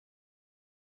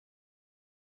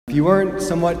If you weren't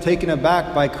somewhat taken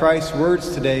aback by Christ's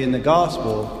words today in the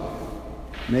gospel,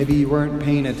 maybe you weren't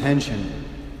paying attention.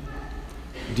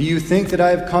 Do you think that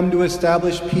I have come to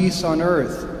establish peace on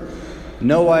earth?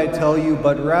 No, I tell you,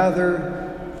 but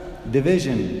rather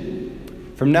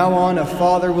division. From now on, a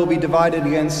father will be divided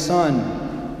against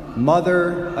son,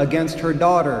 mother against her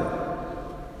daughter,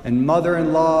 and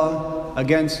mother-in-law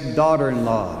against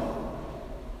daughter-in-law.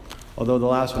 Although the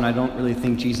last one I don't really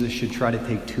think Jesus should try to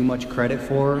take too much credit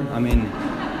for. I mean,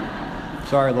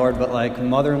 sorry, Lord, but like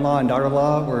mother-in-law and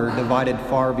daughter-in-law were divided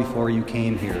far before you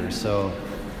came here, so.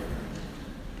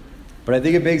 But I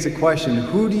think it begs the question,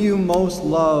 who do you most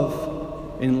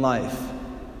love in life?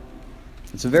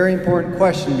 It's a very important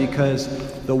question because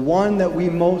the one that we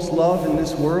most love in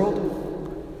this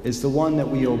world is the one that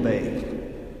we obey.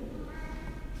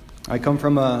 I come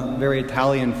from a very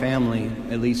Italian family,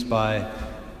 at least by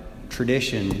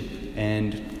tradition,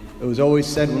 and it was always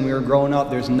said when we were growing up,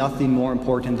 there's nothing more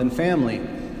important than family.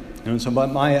 And so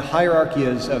but my hierarchy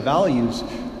of values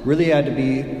really had to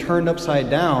be turned upside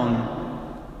down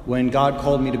when God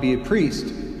called me to be a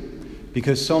priest,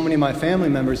 because so many of my family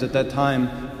members at that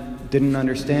time didn't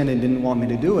understand and didn't want me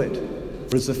to do it.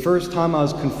 But it's the first time I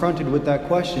was confronted with that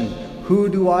question, who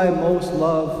do I most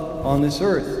love on this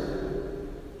earth?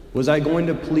 Was I going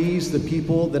to please the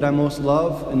people that I most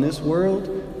love in this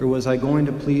world, or was I going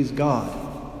to please God?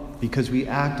 Because we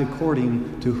act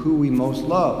according to who we most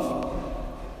love.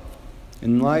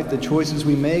 In life, the choices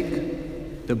we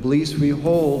make, the beliefs we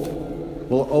hold,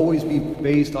 will always be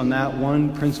based on that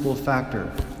one principal factor,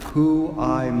 who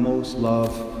I most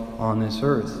love on this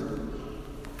earth.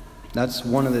 That's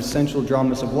one of the essential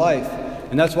dramas of life.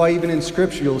 And that's why even in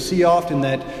Scripture you'll see often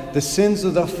that the sins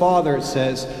of the father, it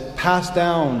says, pass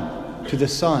down to the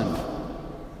son.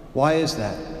 Why is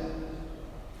that?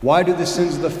 Why do the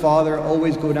sins of the father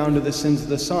always go down to the sins of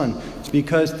the son? It's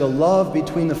because the love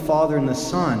between the father and the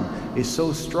son is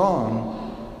so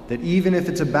strong that even if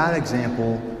it's a bad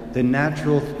example, the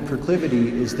natural proclivity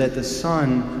is that the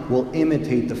son will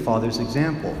imitate the father's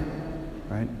example.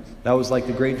 Right? That was like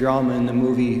the great drama in the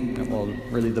movie, well,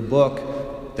 really the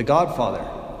book, The Godfather,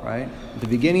 right? At the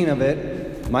beginning of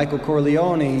it, Michael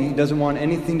Corleone, he doesn't want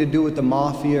anything to do with the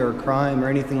mafia or crime or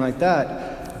anything like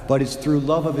that, but it's through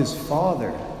love of his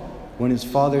father, when his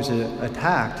father's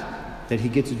attacked, that he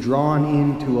gets drawn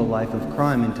into a life of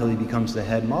crime until he becomes the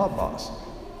head mob boss.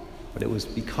 But it was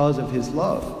because of his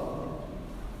love.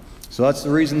 So that's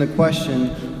the reason the question,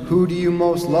 who do you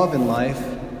most love in life,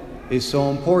 is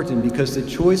so important, because the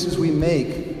choices we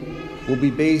make will be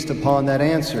based upon that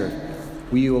answer.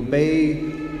 We obey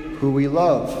who we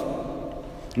love.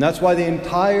 And that's why the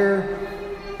entire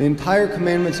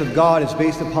commandments of God is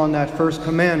based upon that first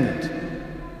commandment.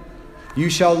 You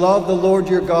shall love the Lord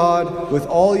your God with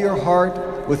all your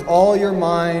heart, with all your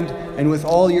mind, and with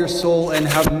all your soul, and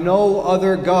have no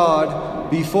other God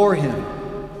before him.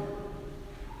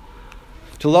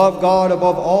 To love God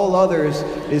above all others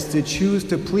is to choose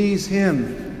to please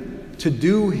him, to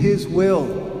do his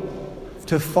will,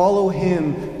 to follow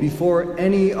him before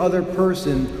any other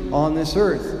person on this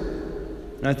earth.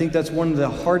 And I think that's one of the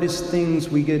hardest things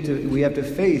we have to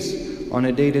face on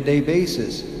a day-to-day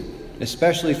basis,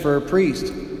 especially for a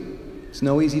priest. It's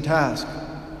no easy task.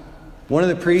 One of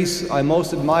the priests I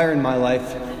most admire in my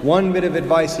life, one bit of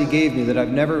advice he gave me that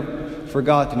I've never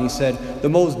forgotten. He said, the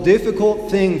most difficult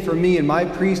thing for me in my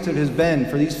priesthood has been,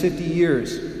 for these 50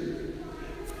 years,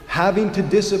 having to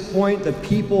disappoint the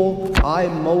people I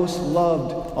most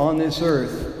loved on this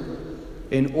earth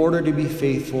in order to be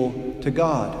faithful to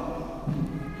God.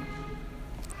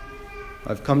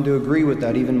 I've come to agree with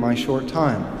that even in my short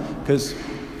time, because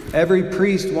every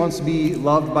priest wants to be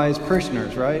loved by his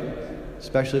parishioners, right?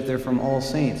 Especially if they're from All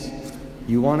Saints.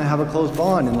 You want to have a close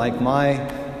bond, and like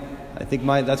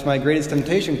that's my greatest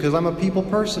temptation, because I'm a people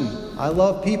person. I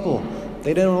love people.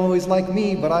 They don't always like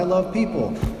me, but I love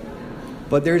people.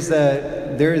 But there's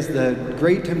the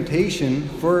great temptation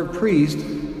for a priest,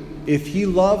 if he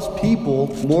loves people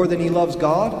more than he loves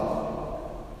God,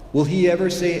 will he ever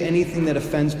say anything that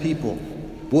offends people?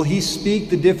 Will he speak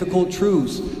the difficult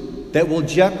truths that will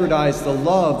jeopardize the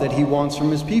love that he wants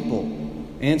from his people?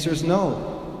 Answer is no.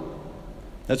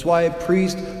 That's why a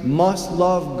priest must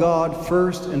love God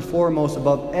first and foremost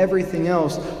above everything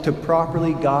else to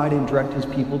properly guide and direct his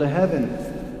people to heaven.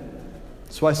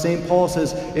 That's why St. Paul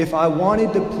says, if I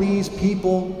wanted to please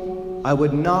people, I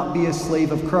would not be a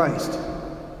slave of Christ.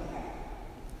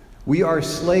 We are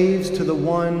slaves to the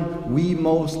one we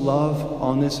most love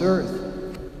on this earth.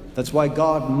 That's why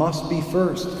God must be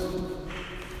first.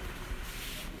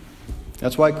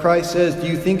 That's why Christ says, do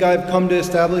you think I've come to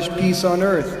establish peace on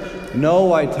earth?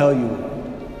 No, I tell you,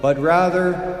 but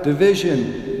rather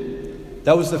division.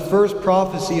 That was the first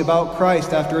prophecy about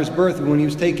Christ after his birth, when he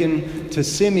was taken to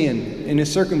Simeon in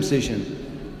his circumcision.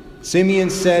 Simeon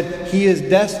said, "He is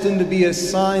destined to be a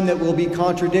sign that will be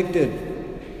contradicted,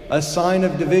 a sign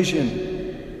of division."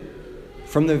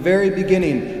 From the very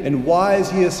beginning. And why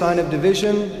is he a sign of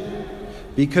division?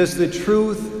 Because the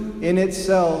truth in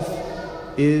itself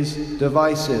is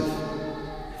divisive.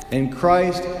 And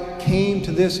Christ came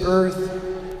to this earth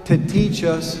to teach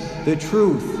us the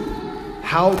truth,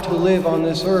 how to live on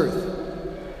this earth.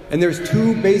 And there's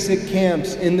two basic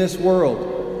camps in this world.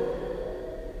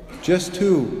 Just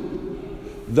two.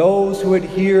 Those who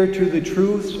adhere to the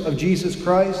truths of Jesus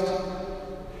Christ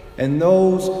and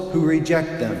those who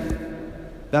reject them.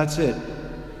 That's it.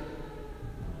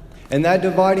 And that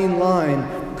dividing line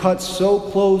cuts so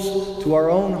close to our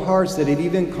own hearts that it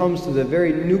even comes to the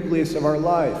very nucleus of our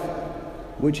life,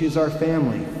 which is our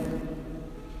family.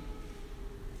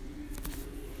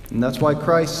 And that's why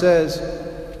Christ says,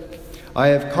 "I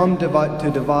have come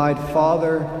to divide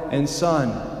father and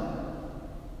son,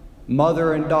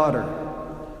 mother and daughter,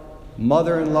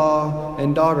 mother-in-law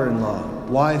and daughter-in-law."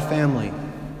 Why family?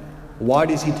 Why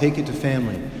does he take it to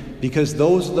family? Because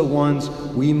those are the ones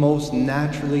we most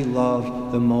naturally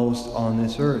love the most on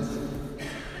this earth.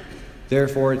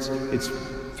 Therefore, it's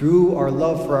through our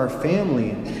love for our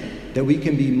family that we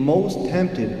can be most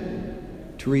tempted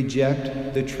to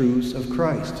reject the truths of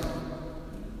Christ.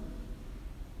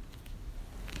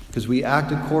 Because we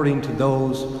act according to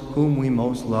those whom we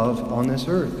most love on this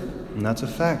earth. And that's a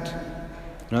fact.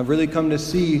 And I've really come to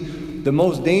see the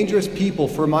most dangerous people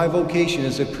for my vocation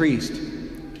as a priest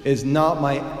is not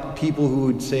my people who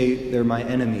would say they're my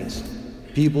enemies,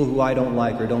 people who I don't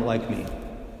like or don't like me.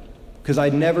 Because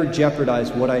I'd never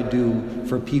jeopardize what I do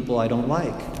for people I don't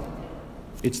like.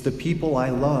 It's the people I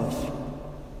love,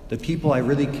 the people I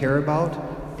really care about.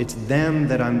 It's them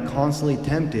that I'm constantly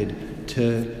tempted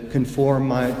to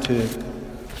to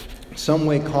some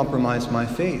way compromise my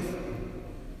faith.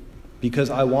 Because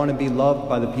I want to be loved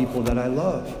by the people that I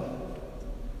love.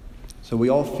 So we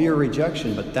all fear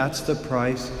rejection, but that's the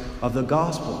price of the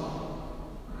gospel.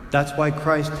 That's why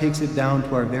Christ takes it down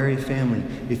to our very family.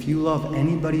 If you love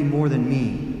anybody more than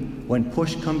me, when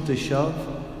push comes to shove,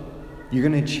 you're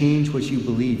going to change what you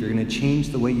believe. You're going to change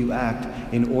the way you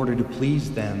act in order to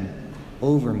please them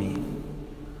over me.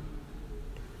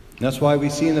 And that's why we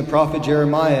see in the prophet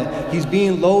Jeremiah, he's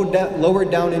being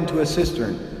lowered down into a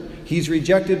cistern. He's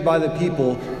rejected by the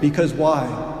people because why?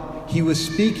 He was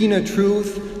speaking a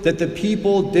truth that the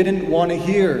people didn't want to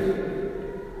hear.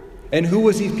 And who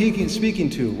was he speaking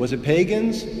to? Was it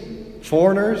pagans?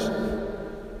 Foreigners?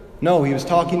 No, he was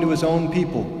talking to his own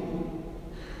people.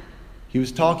 He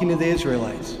was talking to the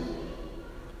Israelites.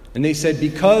 And they said,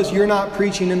 because you're not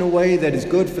preaching in a way that is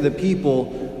good for the people,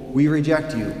 we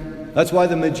reject you. That's why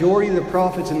the majority of the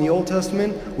prophets in the Old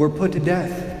Testament were put to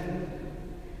death.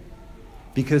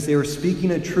 Because they were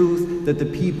speaking a truth that the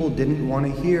people didn't want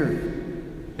to hear.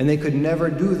 And they could never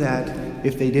do that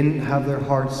if they didn't have their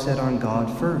hearts set on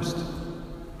God first.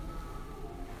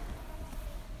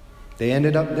 They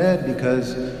ended up dead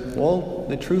because, well,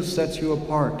 the truth sets you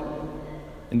apart.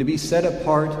 And to be set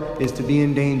apart is to be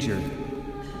in danger.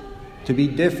 To be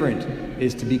different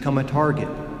is to become a target.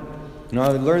 You know, I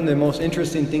learned the most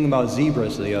interesting thing about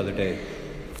zebras the other day.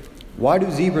 Why do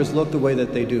zebras look the way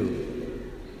that they do?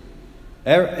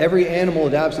 Every animal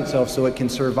adapts itself so it can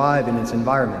survive in its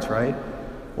environments, right?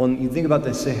 Well, you think about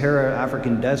the Sahara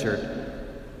African desert.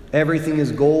 Everything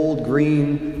is gold,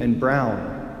 green, and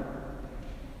brown.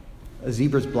 A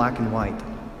zebra's black and white.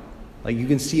 Like you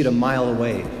can see it a mile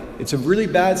away. It's a really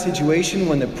bad situation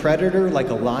when the predator, like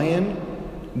a lion,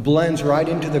 blends right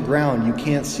into the ground. You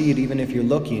can't see it even if you're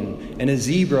looking. And a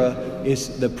zebra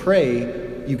is the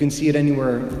prey. You can see it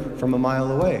anywhere from a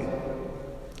mile away.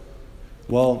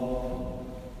 Well,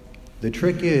 the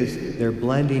trick is they're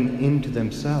blending into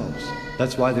themselves.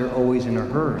 That's why they're always in a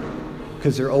herd.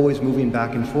 Because they're always moving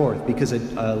back and forth. Because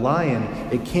a lion,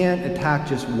 it can't attack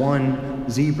just one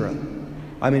zebra.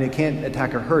 I mean, it can't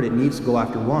attack a herd. It needs to go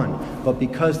after one. But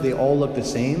because they all look the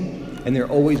same, and they're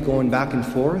always going back and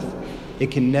forth, it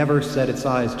can never set its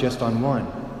eyes just on one.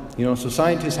 You know, so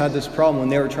scientists had this problem when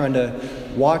they were trying to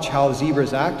watch how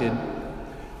zebras acted.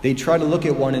 They'd try to look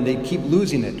at one and they'd keep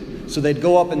losing it. So they'd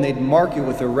go up and they'd mark it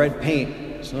with a red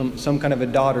paint, some kind of a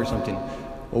dot or something.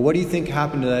 Well, what do you think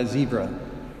happened to that zebra?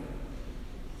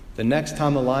 The next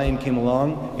time a lion came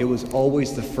along, it was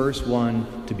always the first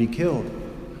one to be killed.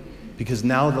 Because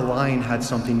now the lion had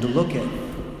something to look at.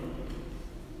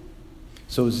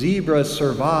 So zebras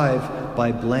survive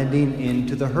by blending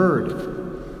into the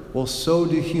herd. Well, so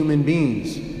do human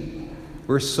beings.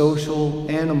 We're social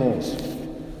animals,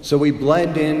 so we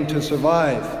blend in to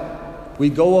survive. We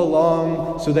go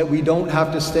along so that we don't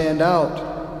have to stand out.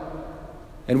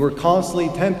 And we're constantly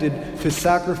tempted to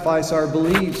sacrifice our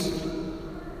beliefs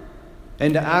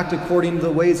and to act according to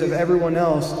the ways of everyone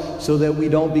else so that we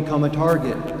don't become a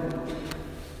target.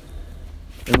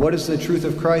 And what does the truth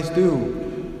of Christ do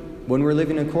when we're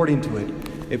living according to it?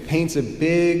 It paints a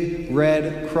big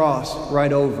red cross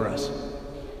right over us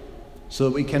so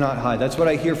that we cannot hide. That's what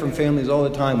I hear from families all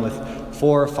the time with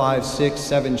 4, 5, 6,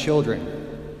 7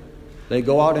 children. They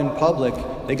go out in public,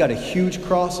 they got a huge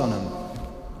cross on them.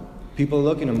 People are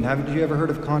looking at them. Haven't you ever heard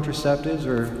of contraceptives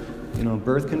or,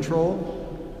 birth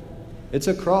control? It's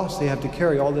a cross they have to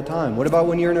carry all the time. What about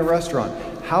when you're in a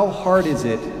restaurant? How hard is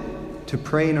it to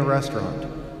pray in a restaurant?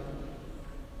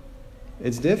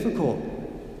 It's difficult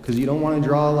because you don't want to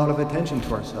draw a lot of attention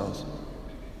to ourselves.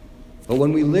 But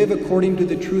when we live according to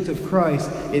the truth of Christ,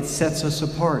 it sets us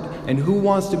apart. And who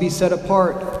wants to be set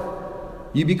apart?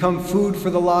 You become food for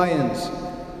the lions.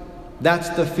 That's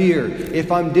the fear. If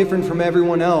I'm different from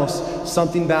everyone else,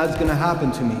 something bad's going to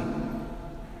happen to me.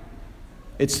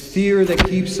 It's fear that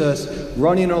keeps us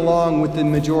running along with the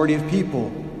majority of people.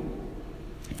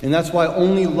 And that's why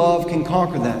only love can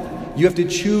conquer that. You have to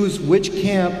choose which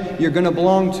camp you're going to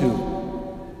belong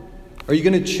to. Are you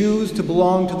going to choose to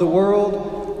belong to the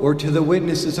world or to the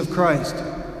witnesses of Christ?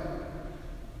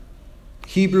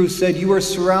 Hebrews said you are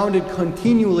surrounded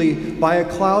continually by a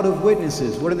cloud of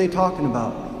witnesses. What are they talking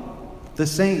about? The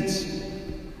saints.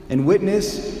 And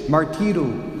witness, martyro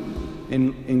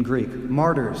in Greek,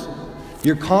 martyrs.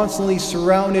 You're constantly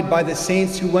surrounded by the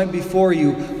saints who went before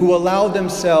you, who allowed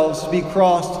themselves to be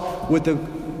crossed with the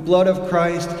blood of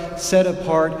Christ, set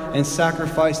apart, and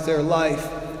sacrificed their life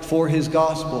for His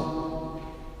gospel.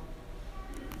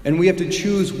 And we have to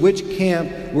choose which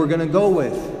camp we're going to go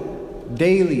with,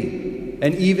 daily,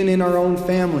 and even in our own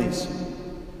families.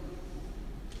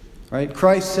 Right?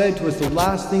 Christ said to us, the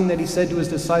last thing that He said to His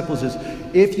disciples is,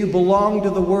 if you belong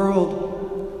to the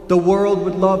world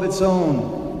would love its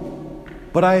own.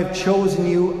 But I have chosen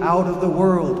you out of the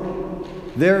world.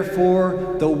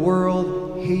 Therefore, the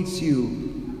world hates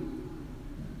you.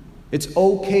 It's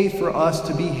okay for us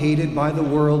to be hated by the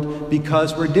world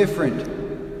because we're different.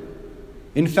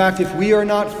 In fact, if we are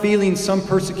not feeling some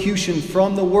persecution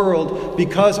from the world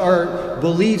because our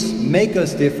beliefs make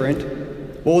us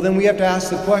different, well, then we have to ask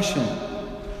the question,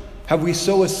 have we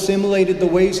so assimilated the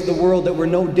ways of the world that we're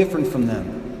no different from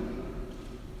them?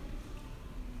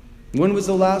 When was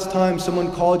the last time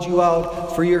someone called you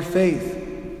out for your faith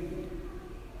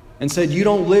and said, you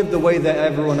don't live the way that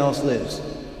everyone else lives?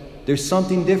 There's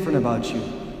something different about you.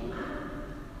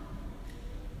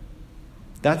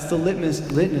 That's the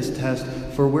litmus test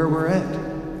for where we're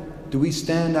at. Do we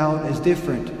stand out as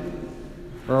different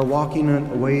or are walking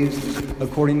in ways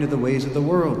according to the ways of the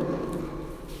world?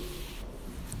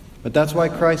 But that's why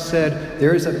Christ said,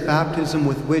 there is a baptism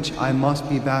with which I must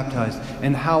be baptized,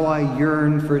 and how I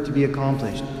yearn for it to be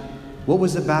accomplished. What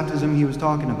was the baptism He was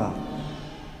talking about?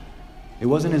 It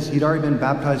wasn't as He'd already been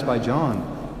baptized by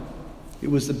John. It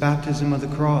was the baptism of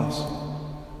the cross.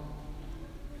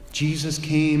 Jesus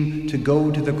came to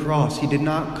go to the cross. He did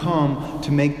not come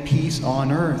to make peace on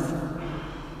earth.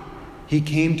 He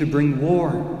came to bring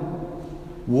war.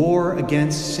 War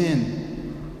against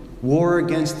sin. War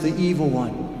against the evil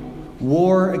one.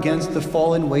 War against the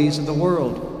fallen ways of the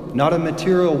world. Not a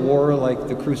material war like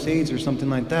the Crusades or something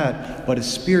like that, but a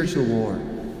spiritual war.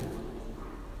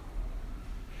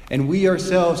 And we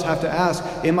ourselves have to ask,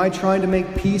 am I trying to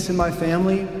make peace in my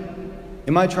family?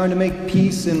 Am I trying to make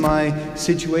peace in my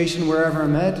situation wherever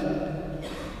I'm at?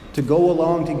 To go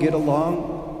along, to get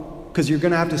along? Because you're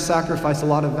going to have to sacrifice a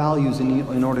lot of values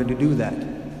in order to do that.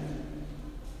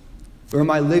 Or am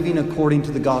I living according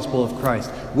to the gospel of Christ,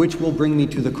 which will bring me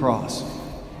to the cross?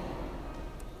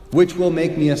 Which will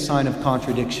make me a sign of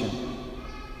contradiction?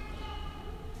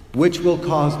 Which will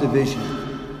cause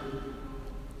division?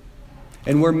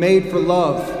 And we're made for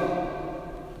love,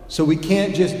 so we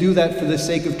can't just do that for the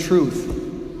sake of truth.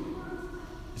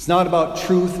 It's not about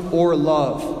truth or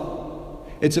love.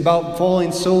 It's about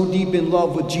falling so deep in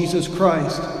love with Jesus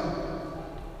Christ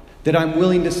that I'm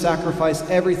willing to sacrifice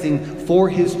everything for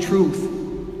His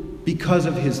truth because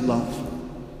of His love.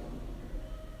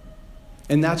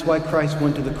 And that's why Christ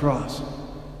went to the cross.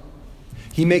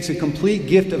 He makes a complete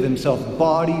gift of Himself,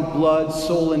 body, blood,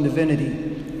 soul, and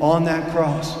divinity, on that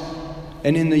cross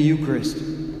and in the Eucharist.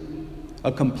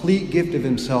 A complete gift of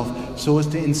Himself so as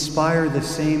to inspire the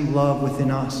same love within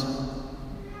us.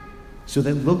 So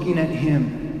that looking at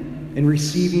Him and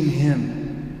receiving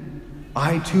Him,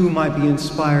 I too might be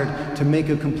inspired to make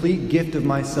a complete gift of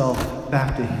myself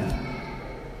back to Him.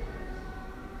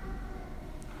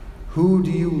 Who do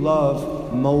you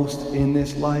love most in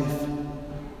this life?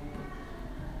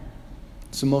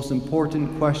 It's the most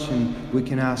important question we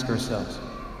can ask ourselves,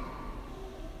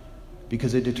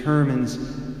 because it determines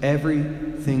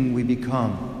everything we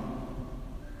become,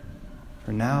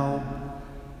 for now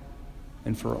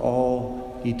and for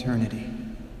all eternity.